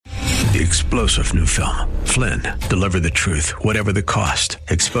The explosive new film, Flynn, deliver the truth, whatever the cost,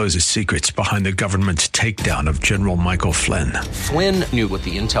 exposes secrets behind the government's takedown of General Michael Flynn. Flynn knew what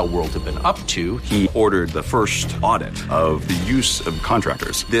the intel world had been up to. He ordered the first audit of the use of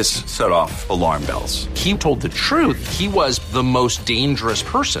contractors. This set off alarm bells. He told the truth. He was the most dangerous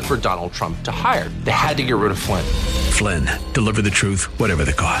person for Donald Trump to hire. They had to get rid of Flynn. Flynn, deliver the truth, whatever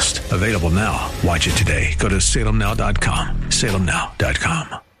the cost. Available now. Watch it today. Go to salemnow.com.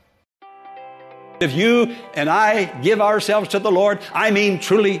 salemnow.com. If you and I give ourselves to the Lord, I mean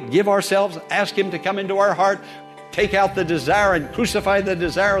truly give ourselves, ask Him to come into our heart, take out the desire and crucify the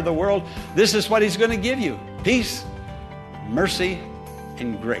desire of the world, this is what He's going to give you. Peace, mercy,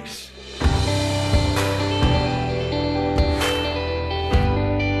 and grace.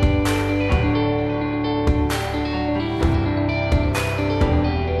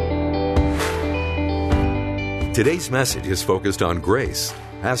 Today's message is focused on grace.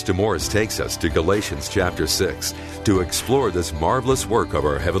 Pastor Morris takes us to Galatians chapter 6 to explore this marvelous work of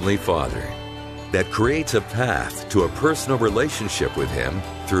our Heavenly Father that creates a path to a personal relationship with Him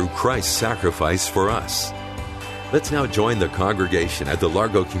through Christ's sacrifice for us. Let's now join the congregation at the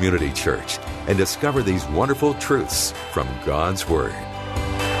Largo Community Church and discover these wonderful truths from God's Word.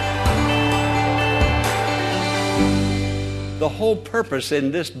 The whole purpose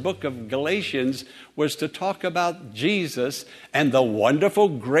in this book of Galatians was to talk about Jesus and the wonderful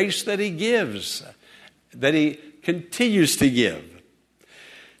grace that He gives, that He continues to give.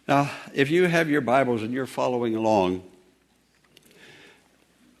 Now, if you have your Bibles and you're following along,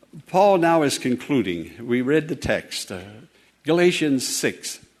 Paul now is concluding. We read the text, Galatians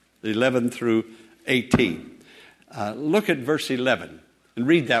 6, 11 through 18. Look at verse 11 and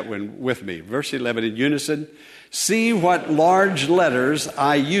read that one with me. Verse 11 in unison. See what large letters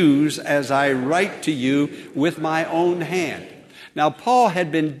I use as I write to you with my own hand. Now, Paul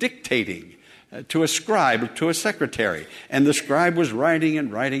had been dictating to a scribe, to a secretary, and the scribe was writing and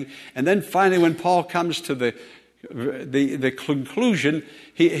writing. And then finally, when Paul comes to the conclusion,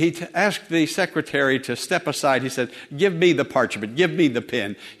 he asked the secretary to step aside. He said, give me the parchment, give me the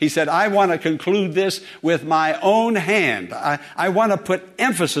pen. He said, I want to conclude this with my own hand. I want to put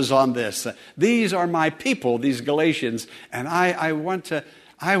emphasis on this. These are my people, these Galatians, and I want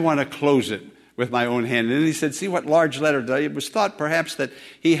to close it with my own hand. And then he said, see what large letter. It was thought perhaps that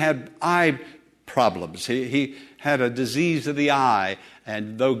he had eye problems. He had a disease of the eye.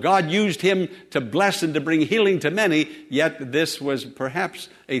 And though God used him to bless and to bring healing to many, yet this was perhaps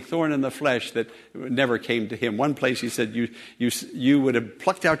a thorn in the flesh that never came to him. One place he said, you would have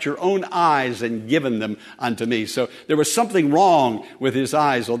plucked out your own eyes and given them unto me. So there was something wrong with his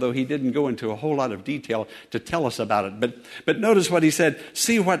eyes, although he didn't go into a whole lot of detail to tell us about it. But notice what he said.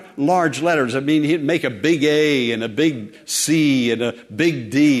 See what large letters. I mean, he'd make a big A and a big C and a big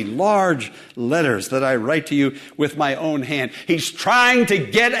D. Large letters that I write to you with my own hand. He's trying to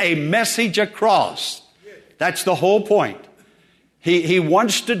get a message across. That's the whole point. He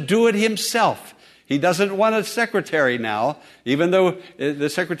wants to do it himself. He doesn't want a secretary now, even though the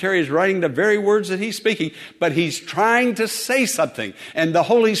secretary is writing the very words that he's speaking, but he's trying to say something. And the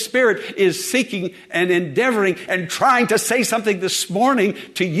Holy Spirit is seeking and endeavoring and trying to say something this morning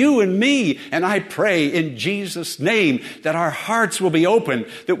to you and me. And I pray in Jesus' name that our hearts will be open,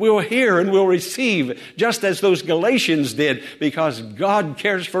 that we'll hear and we'll receive, just as those Galatians did, because God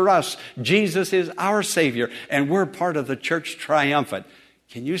cares for us. Jesus is our Savior, and we're part of the church triumphant.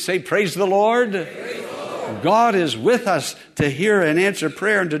 Can you say, praise the Lord? Praise the Lord. God is with us to hear and answer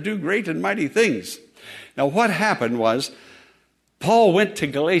prayer and to do great and mighty things. Now, what happened was, Paul went to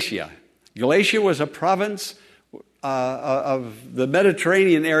Galatia. Galatia was a province of the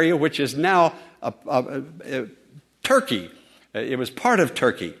Mediterranean area, which is now Turkey. It was part of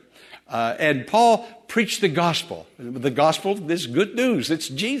Turkey. And Paul preached the gospel. The gospel is good news. It's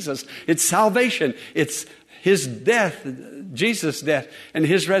Jesus. It's salvation. It's His death, Jesus' death, and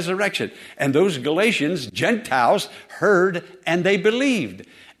His resurrection. And those Galatians, Gentiles, heard and they believed.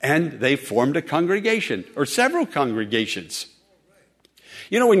 And they formed a congregation, or several congregations.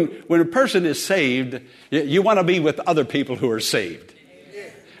 You know, when a person is saved, you want to be with other people who are saved.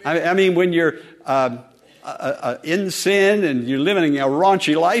 I mean, when you're in sin and you're living a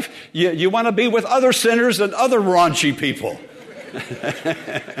raunchy life, you want to be with other sinners and other raunchy people.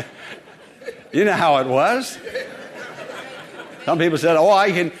 You know how it was. Some people said,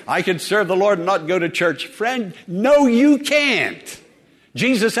 I can serve the Lord and not go to church. Friend, no, you can't.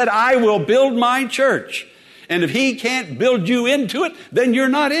 Jesus said, I will build my church. And if He can't build you into it, then you're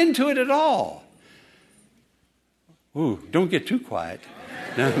not into it at all. Ooh, don't get too quiet.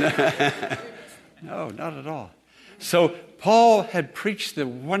 No, not at all. So Paul had preached the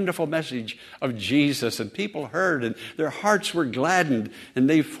wonderful message of Jesus, and people heard, and their hearts were gladdened, and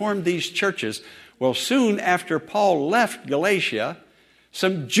they formed these churches. Well, soon after Paul left Galatia,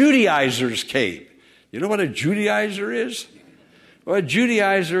 some Judaizers came. You know what a Judaizer is? Well, a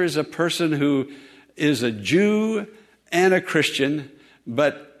Judaizer is a person who is a Jew and a Christian,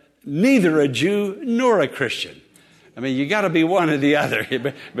 but neither a Jew nor a Christian. I mean, you got to be one or the other,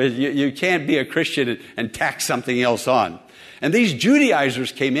 but you can't be a Christian and tack something else on. And these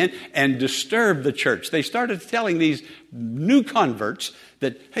Judaizers came in and disturbed the church. They started telling these new converts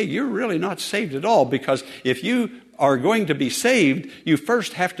that, hey, you're really not saved at all, because if you are going to be saved, you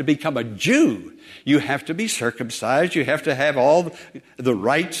first have to become a Jew. You have to be circumcised. You have to have all the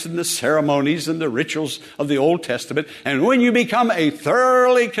rites and the ceremonies and the rituals of the Old Testament. And when you become a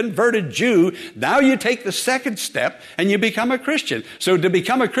thoroughly converted Jew, now you take the second step and you become a Christian. So to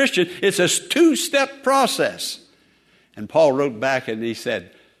become a Christian, it's a two-step process. And Paul wrote back and he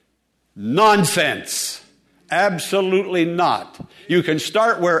said, nonsense. Absolutely not. You can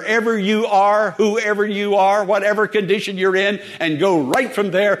start wherever you are, whoever you are, whatever condition you're in, and go right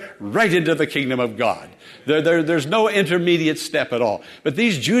from there, right into the kingdom of God. There's no intermediate step at all. But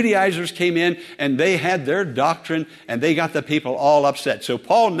these Judaizers came in, and they had their doctrine, and they got the people all upset. So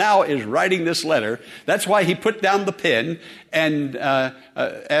Paul now is writing this letter. That's why he put down the pen and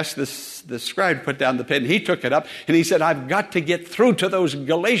asked the scribe to put down the pen. He took it up, and he said, I've got to get through to those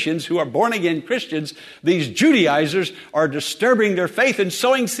Galatians who are born-again Christians. These Judaizers are disturbing their faith and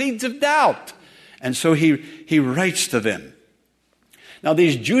sowing seeds of doubt. And so he writes to them. Now,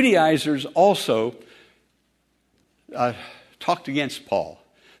 these Judaizers also talked against Paul.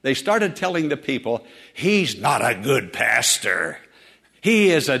 They started telling the people, he's not a good pastor.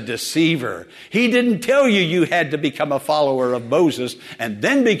 He is a deceiver. He didn't tell you you had to become a follower of Moses and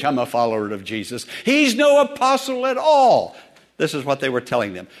then become a follower of Jesus. He's no apostle at all. This is what they were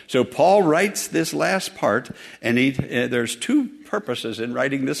telling them. So Paul writes this last part, and there's two purposes in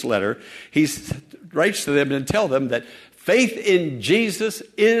writing this letter. He writes to them and tell them that faith in Jesus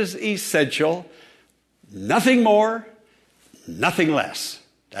is essential. Nothing more, nothing less.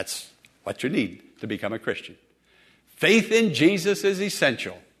 That's what you need to become a Christian. Faith in Jesus is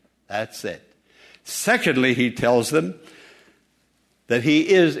essential. That's it. Secondly, he tells them that he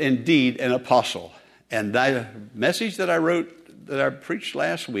is indeed an apostle. And that message that I preached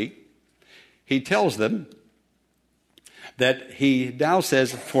last week, he tells them that he now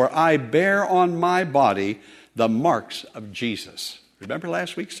says, for I bear on my body the marks of Jesus. Remember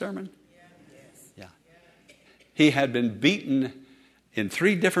last week's sermon? Yeah. He had been beaten in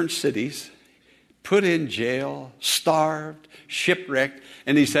 3 different cities, put in jail, starved, shipwrecked,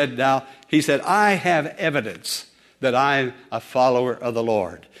 and he said, I have evidence that I'm a follower of the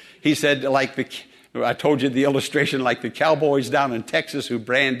Lord. He said, I told you the illustration, like the cowboys down in Texas who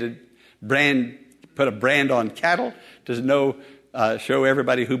put a brand on cattle to show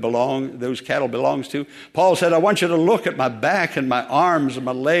everybody who those cattle belongs to. Paul said, I want you to look at my back and my arms and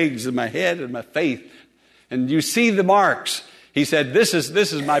my legs and my head and my faith, and you see the marks. He said, this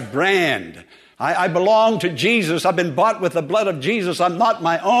is my brand. I belong to Jesus. I've been bought with the blood of Jesus. I'm not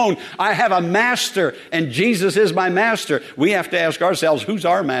my own. I have a master, and Jesus is my master. We have to ask ourselves, who's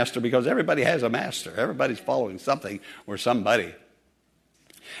our master? Because everybody has a master. Everybody's following something or somebody.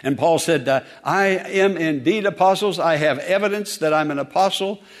 And Paul said, I am indeed apostles. I have evidence that I'm an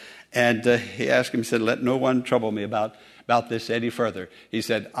apostle. And he asked him, he said, let no one trouble me about this any further. He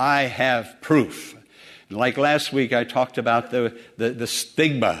said, I have proof. And like last week, I talked about the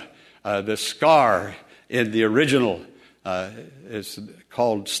stigma. The scar in the original is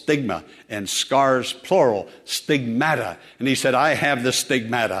called stigma, and scars plural, stigmata. And he said, I have the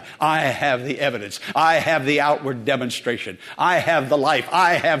stigmata. I have the evidence. I have the outward demonstration. I have the life.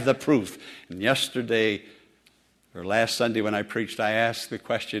 I have the proof. And yesterday, or last Sunday when I preached, I asked the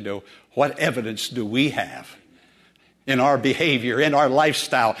question, what evidence do we have in our behavior, in our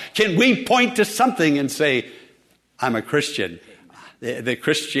lifestyle? Can we point to something and say, I'm a Christian? The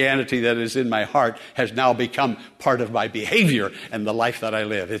Christianity that is in my heart has now become part of my behavior and the life that I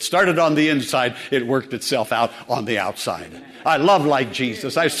live. It started on the inside. It worked itself out on the outside. I love like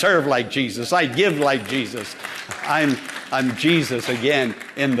Jesus. I serve like Jesus. I give like Jesus. I'm Jesus again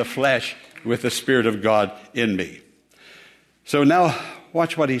in the flesh with the Spirit of God in me. So now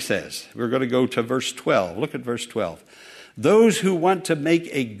watch what he says. We're going to go to verse 12. Look at verse 12. Those who want to make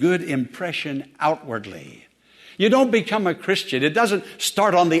a good impression outwardly. You don't become a Christian. It doesn't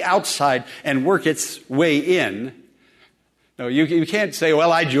start on the outside and work its way in. No, you can't say,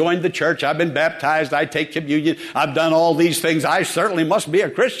 well, I joined the church. I've been baptized. I take communion. I've done all these things. I certainly must be a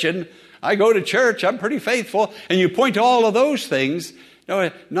Christian. I go to church, I'm pretty faithful, and you point to all of those things.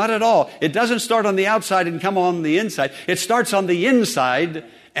 No, not at all. It doesn't start on the outside and come on the inside. It starts on the inside,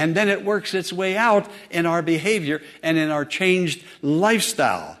 and then it works its way out in our behavior and in our changed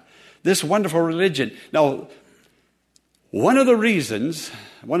lifestyle. This wonderful religion. Now, one of the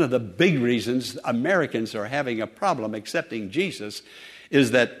big reasons Americans are having a problem accepting Jesus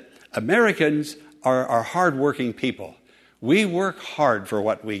is that Americans are hardworking people. We work hard for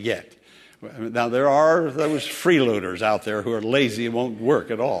what we get. Now, there are those freeloaders out there who are lazy and won't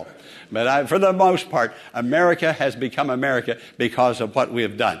work at all. But for the most part, America has become America because of what we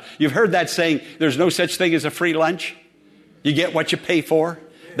have done. You've heard that saying, there's no such thing as a free lunch. You get what you pay for.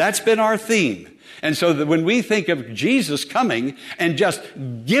 That's been our theme. And so that when we think of Jesus coming and just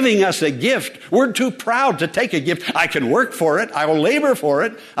giving us a gift, we're too proud to take a gift. I can work for it. I will labor for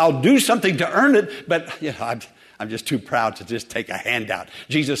it. I'll do something to earn it. But I'm just too proud to just take a handout.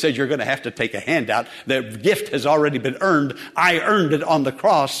 Jesus said you're going to have to take a handout. The gift has already been earned. I earned it on the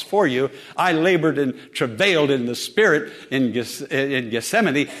cross for you. I labored and travailed in the Spirit in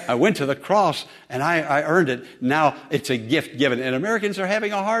Gethsemane. I went to the cross and I earned it. Now it's a gift given. And Americans are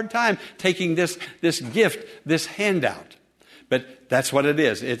having a hard time taking this gift, this handout. But that's what it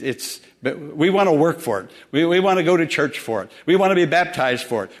is. But we want to work for it. We want to go to church for it. We want to be baptized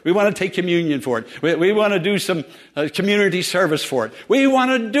for it. We want to take communion for it. We want to do some community service for it. We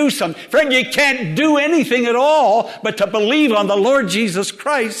want to do some. Friend, you can't do anything at all but to believe on the Lord Jesus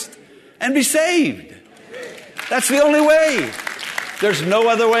Christ and be saved. That's the only way. There's no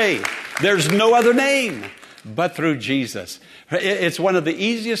other way. There's no other name but through Jesus. It's one of the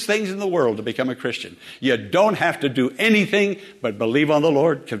easiest things in the world to become a Christian. You don't have to do anything but believe on the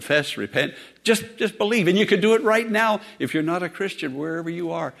Lord, confess, repent. Just believe. And you can do it right now. If you're not a Christian, wherever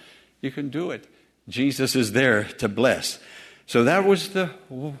you are, you can do it. Jesus is there to bless. So that was the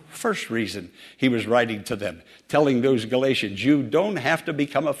first reason he was writing to them, telling those Galatians, you don't have to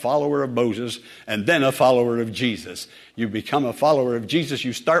become a follower of Moses and then a follower of Jesus. You become a follower of Jesus.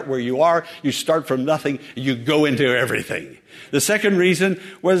 You start where you are. You start from nothing. You go into everything. The second reason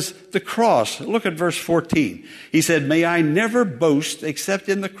was the cross. Look at verse 14. He said, may I never boast except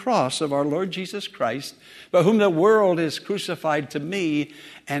in the cross of our Lord Jesus Christ, by whom the world is crucified to me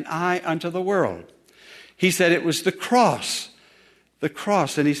and I unto the world. He said it was the cross. The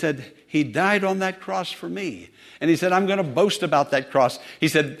cross. And he said, he died on that cross for me. And he said, I'm going to boast about that cross. He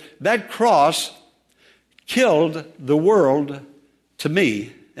said, that cross killed the world to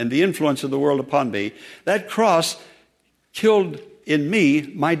me and the influence of the world upon me. That cross killed in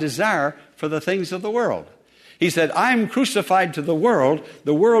me my desire for the things of the world. He said, I'm crucified to the world.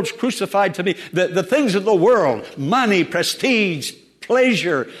 The world's crucified to me. The things of the world, money, prestige,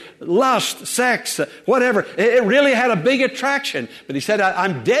 pleasure, lust, sex, whatever. It really had a big attraction. But he said,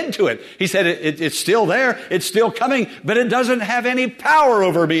 I'm dead to it. He said, it's still there. It's still coming, but it doesn't have any power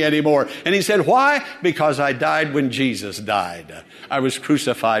over me anymore. And he said, why? Because I died when Jesus died. I was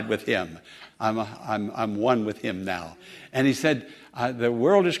crucified with him. I'm one with him now. And he said, the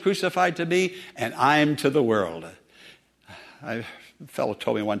world is crucified to me and I'm to the world. A fellow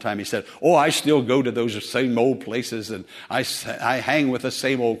told me one time, he said, I still go to those same old places and I hang with the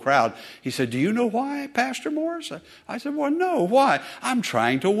same old crowd. He said, do you know why, Pastor Morris? I said, well, no, why? I'm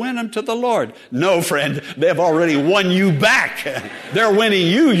trying to win them to the Lord. No, friend, they've already won you back. They're winning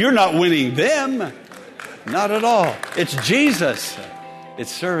you. You're not winning them. Not at all. It's Jesus.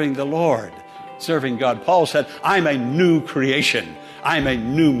 It's serving the Lord, serving God. Paul said, I'm a new creation. I'm a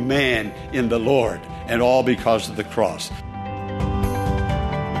new man in the Lord, and all because of the cross.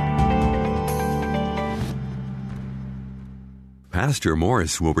 Pastor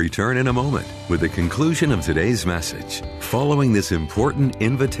Morris will return in a moment with the conclusion of today's message, following this important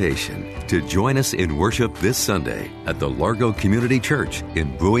invitation to join us in worship this Sunday at the Largo Community Church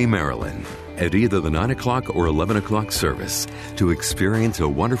in Bowie, Maryland, at either the 9 o'clock or 11 o'clock service, to experience a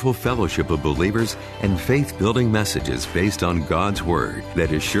wonderful fellowship of believers and faith-building messages based on God's Word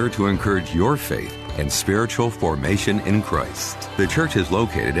that is sure to encourage your faith and spiritual formation in Christ. The church is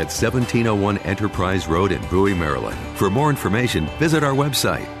located at 1701 Enterprise Road in Bowie, Maryland. For more information, visit our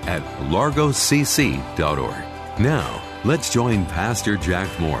website at largocc.org. Now, let's join Pastor Jack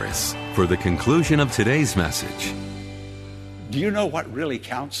Morris for the conclusion of today's message. Do you know what really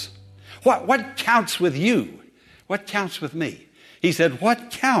counts? What counts with you? What counts with me? He said,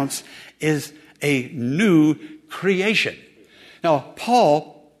 what counts is a new creation. Now,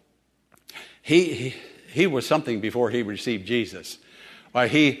 Paul, he was something before he received Jesus. And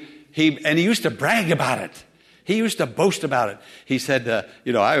he used to brag about it. He used to boast about it. He said,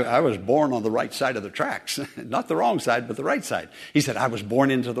 I was born on the right side of the tracks. Not the wrong side, but the right side. He said, I was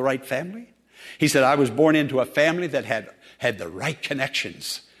born into the right family. He said, I was born into a family that had the right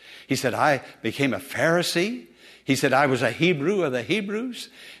connections. He said, I became a Pharisee. He said, I was a Hebrew of the Hebrews.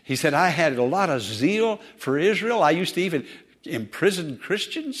 He said, I had a lot of zeal for Israel. I used to even imprison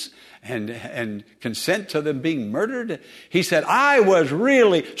Christians and consent to them being murdered. He said, I was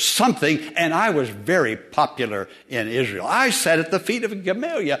really something, and I was very popular in Israel. I sat at the feet of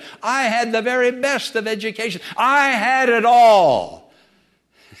Gamaliel. I had the very best of education. I had it all.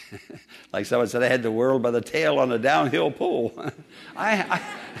 Like someone said, I had the world by the tail on a downhill pool. I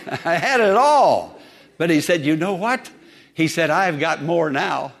had it all. But he said, you know what? He said, I've got more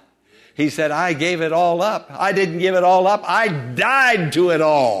now. He said, I gave it all up. I didn't give it all up. I died to it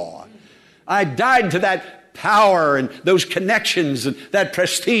all. I died to that power and those connections and that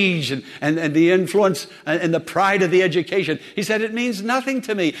prestige and the influence and the pride of the education. He said, it means nothing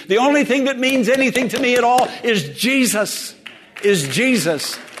to me. The only thing that means anything to me at all is Jesus.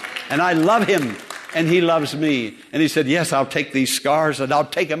 And I love him and he loves me. And he said, yes, I'll take these scars and I'll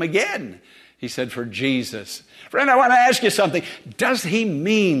take them again. He said, for Jesus. Friend, I want to ask you something. Does he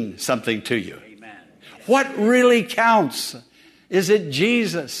mean something to you? Amen. What really counts? Is it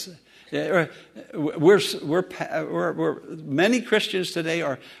Jesus? Many Christians today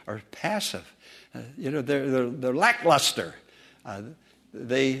are passive. They're lackluster.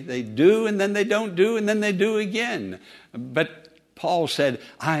 They do and then they don't do and then they do again. But Paul said,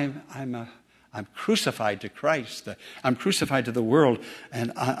 I'm crucified to Christ. I'm crucified to the world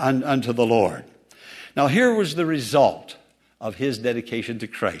and unto the Lord. Now here was the result of his dedication to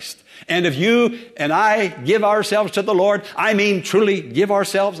Christ. And if you and I give ourselves to the Lord, I mean truly give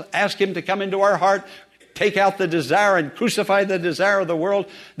ourselves, ask him to come into our heart, take out the desire and crucify the desire of the world,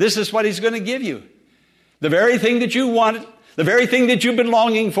 this is what he's going to give you. The very thing that you wanted, the very thing that you've been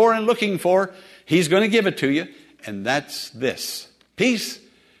longing for and looking for, he's going to give it to you. And that's this: peace,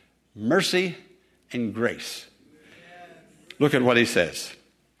 mercy, and grace. Look at what he says.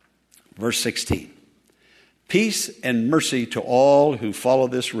 Verse 16. Peace and mercy to all who follow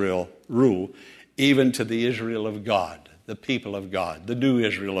this rule, even to the Israel of God, the people of God, the new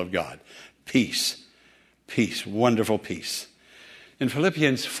Israel of God. Peace, peace, wonderful peace. In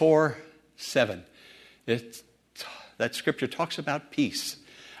Philippians 4:7, that scripture talks about peace.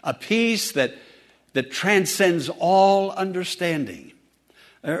 A peace that transcends all understanding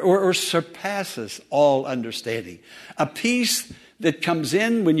or surpasses all understanding. A peace that comes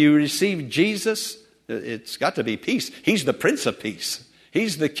in when you receive Jesus. It's got to be peace. He's the Prince of Peace.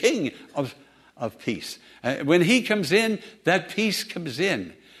 He's the King of peace. When he comes in, that peace comes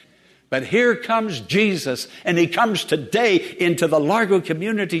in. But here comes Jesus, and he comes today into the Largo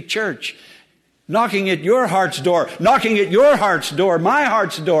Community Church, knocking at your heart's door, knocking at your heart's door, my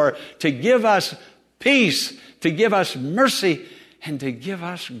heart's door, to give us peace, to give us mercy, and to give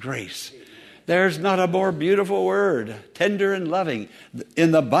us grace. There's not a more beautiful word, tender and loving,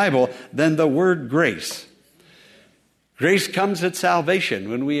 in the Bible than the word grace. Grace comes at salvation.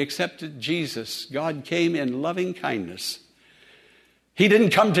 When we accepted Jesus, God came in loving kindness. He didn't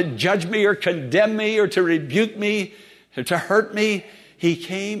come to judge me or condemn me or to rebuke me or to hurt me. He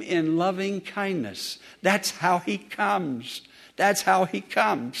came in loving kindness. That's how he comes. That's how he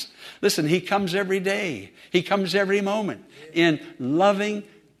comes. Listen, he comes every day. He comes every moment in loving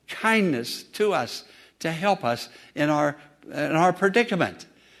kindness to us to help us in our predicament.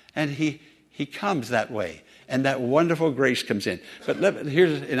 And he comes that way. And that wonderful grace comes in. But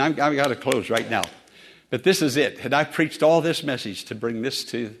I've got to close right now. But this is it. And I preached all this message to bring this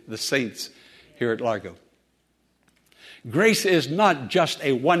to the saints here at Largo. Grace is not just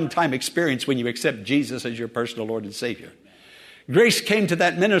a one-time experience when you accept Jesus as your personal Lord and Savior. Grace came to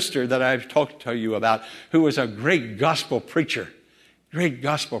that minister that I've talked to you about, who was a great gospel preacher. Great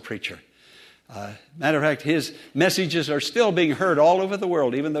gospel preacher. Matter of fact, his messages are still being heard all over the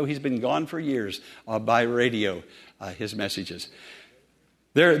world, even though he's been gone for years by radio, his messages.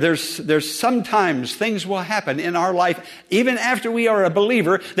 There's sometimes things will happen in our life, even after we are a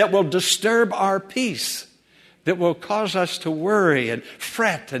believer, that will disturb our peace, that will cause us to worry and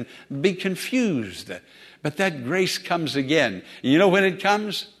fret and be confused. But that grace comes again. You know when it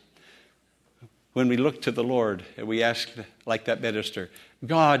comes? When we look to the Lord and we ask, like that minister,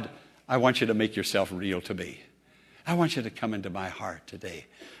 God, I want you to make yourself real to me. I want you to come into my heart today.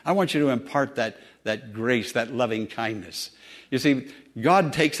 I want you to impart that grace, that loving kindness. You see,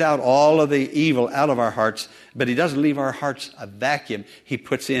 God takes out all of the evil out of our hearts, but he doesn't leave our hearts a vacuum. He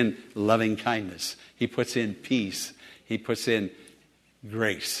puts in loving kindness. He puts in peace. He puts in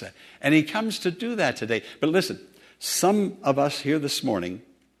Grace. And he comes to do that today. But listen, some of us here this morning,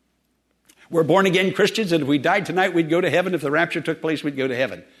 we're born-again Christians, and if we died tonight, we'd go to heaven. If the rapture took place, we'd go to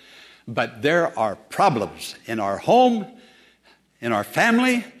heaven. But there are problems in our home, in our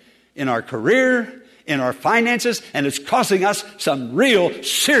family, in our career, in our finances, and it's causing us some real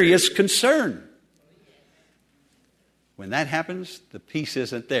serious concern. When that happens, the peace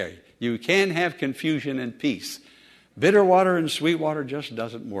isn't there. You can have confusion and peace. Bitter water and sweet water just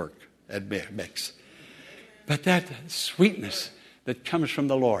doesn't work at mix. But that sweetness that comes from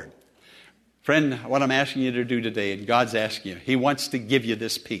the Lord. Friend, what I'm asking you to do today, and God's asking you, He wants to give you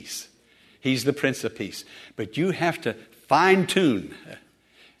this peace. He's the Prince of Peace. But you have to fine-tune.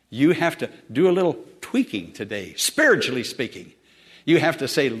 You have to do a little tweaking today, spiritually speaking. You have to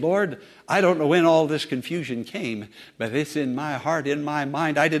say, Lord, I don't know when all this confusion came, but it's in my heart, in my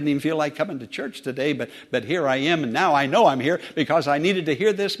mind. I didn't even feel like coming to church today, but here I am, and now I know I'm here because I needed to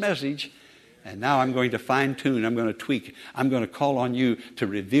hear this message. And now I'm going to fine-tune, I'm going to tweak. I'm going to call on you to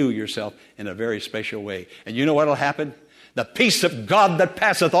reveal yourself in a very special way. And you know what will happen? The peace of God that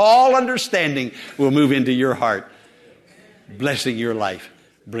passeth all understanding will move into your heart, blessing your life,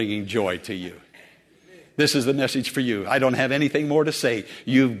 bringing joy to you. This is the message for you. I don't have anything more to say.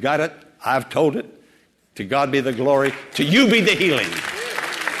 You've got it. I've told it. To God be the glory. To you be the healing.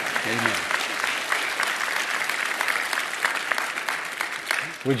 Amen.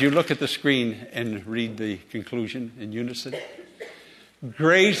 Would you look at the screen and read the conclusion in unison?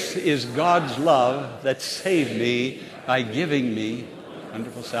 Grace is God's love that saved me by giving me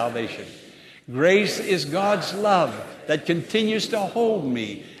wonderful salvation. Grace is God's love that continues to hold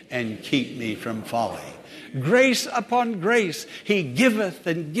me and keep me from falling. Grace upon grace, He giveth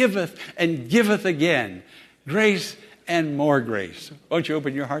and giveth and giveth again. Grace and more grace. Won't you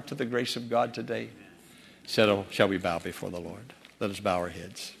open your heart to the grace of God today? So, shall we bow before the Lord? Let us bow our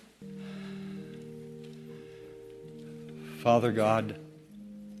heads. Father God,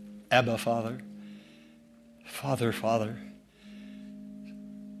 Abba Father, Father,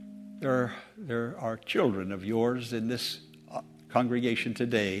 there are children of yours in this congregation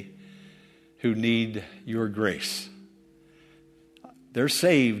today who need your grace. They're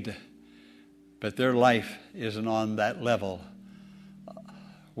saved, but their life isn't on that level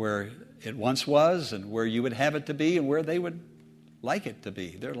where it once was and where you would have it to be and where they would like it to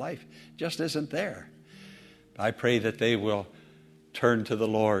be. Their life just isn't there. I pray that they will turn to the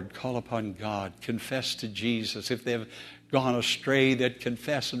Lord, call upon God, confess to Jesus. If they've gone astray, they'd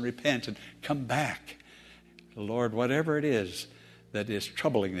confess and repent and come back. Lord, whatever it is that is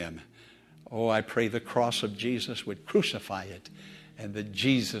troubling them, oh, I pray the cross of Jesus would crucify it and that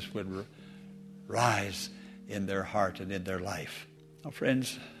Jesus would rise in their heart and in their life. Now,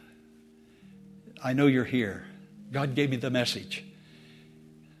 friends, I know you're here. God gave me the message.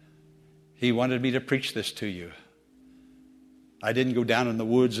 He wanted me to preach this to you. I didn't go down in the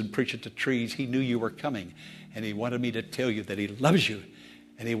woods and preach it to trees. He knew you were coming, and He wanted me to tell you that He loves you,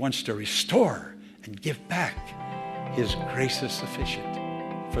 and He wants to restore and give back. His grace is sufficient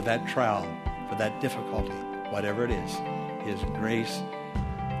for that trial, for that difficulty, whatever it is. His grace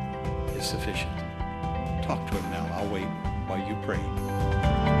is sufficient. Talk to Him now. I'll wait while you pray.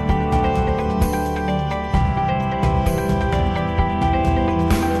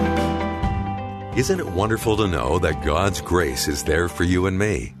 Isn't it wonderful to know that God's grace is there for you and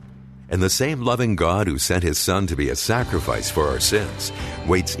me? And the same loving God who sent His Son to be a sacrifice for our sins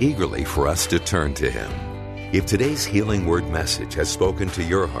waits eagerly for us to turn to Him. If today's Healing Word message has spoken to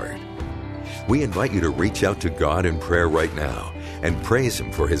your heart, we invite you to reach out to God in prayer right now and praise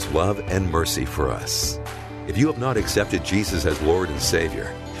Him for His love and mercy for us. If you have not accepted Jesus as Lord and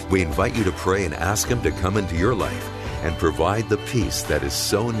Savior, we invite you to pray and ask Him to come into your life and provide the peace that is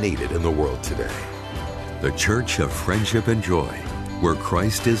so needed in the world today. The Church of Friendship and Joy, where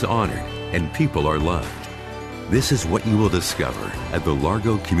Christ is honored and people are loved. This is what you will discover at the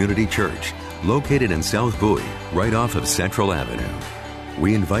Largo Community Church, located in South Bowie, right off of Central Avenue.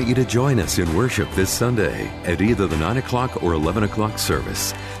 We invite you to join us in worship this Sunday at either the 9 o'clock or 11 o'clock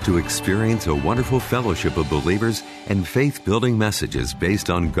service to experience a wonderful fellowship of believers and faith-building messages based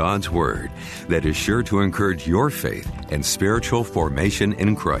on God's Word that is sure to encourage your faith and spiritual formation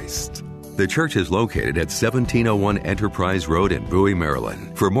in Christ. The church is located at 1701 Enterprise Road in Bowie,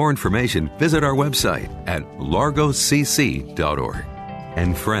 Maryland. For more information, visit our website at largocc.org.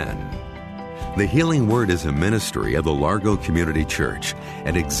 And friend, the Healing Word is a ministry of the Largo Community Church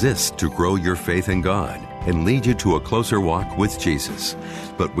and exists to grow your faith in God and lead you to a closer walk with Jesus.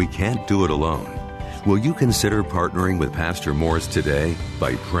 But we can't do it alone. Will you consider partnering with Pastor Morris today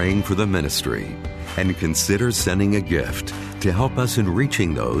by praying for the ministry? And consider sending a gift to help us in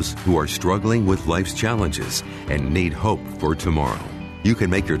reaching those who are struggling with life's challenges and need hope for tomorrow. You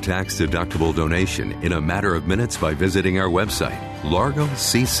can make your tax-deductible donation in a matter of minutes by visiting our website,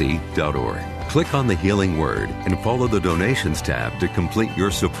 largocc.org. Click on the Healing Word and follow the Donations tab to complete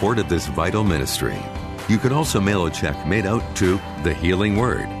your support of this vital ministry. You can also mail a check made out to The Healing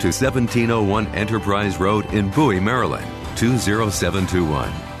Word to 1701 Enterprise Road in Bowie, Maryland, 20721.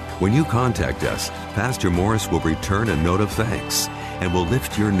 When you contact us, Pastor Morris will return a note of thanks and will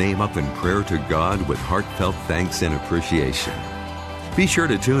lift your name up in prayer to God with heartfelt thanks and appreciation. Be sure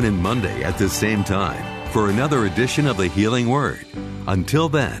to tune in Monday at the same time for another edition of The Healing Word. Until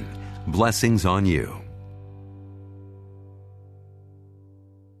then, blessings on you.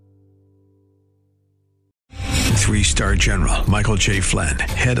 Three-star General Michael J. Flynn,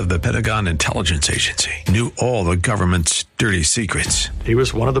 head of the Pentagon Intelligence Agency, knew all the government's dirty secrets. He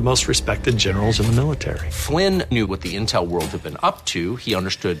was one of the most respected generals in the military. Flynn knew what the intel world had been up to. He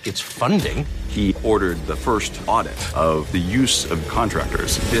understood its funding. He ordered the first audit of the use of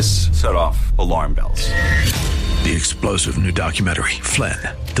contractors. This set off alarm bells. The explosive new documentary, Flynn,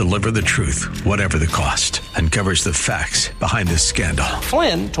 Deliver the Truth, Whatever the Cost, uncovers the facts behind this scandal.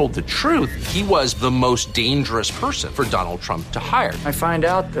 Flynn told the truth. He was the most dangerous person for Donald Trump to hire. I find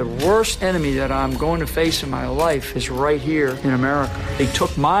out the worst enemy that I'm going to face in my life is right here in America. They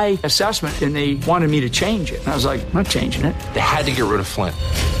took my assessment and they wanted me to change it. And I was like, I'm not changing it. They had to get rid of Flynn.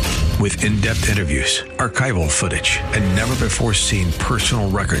 With in-depth interviews, archival footage, and never-before-seen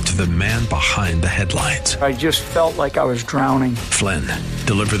personal records of the man behind the headlines. I just felt like I was drowning. Flynn,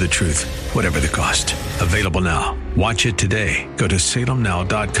 Deliver the Truth, Whatever the Cost. Available now. Watch it today. Go to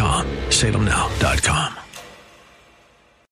salemnow.com. salemnow.com.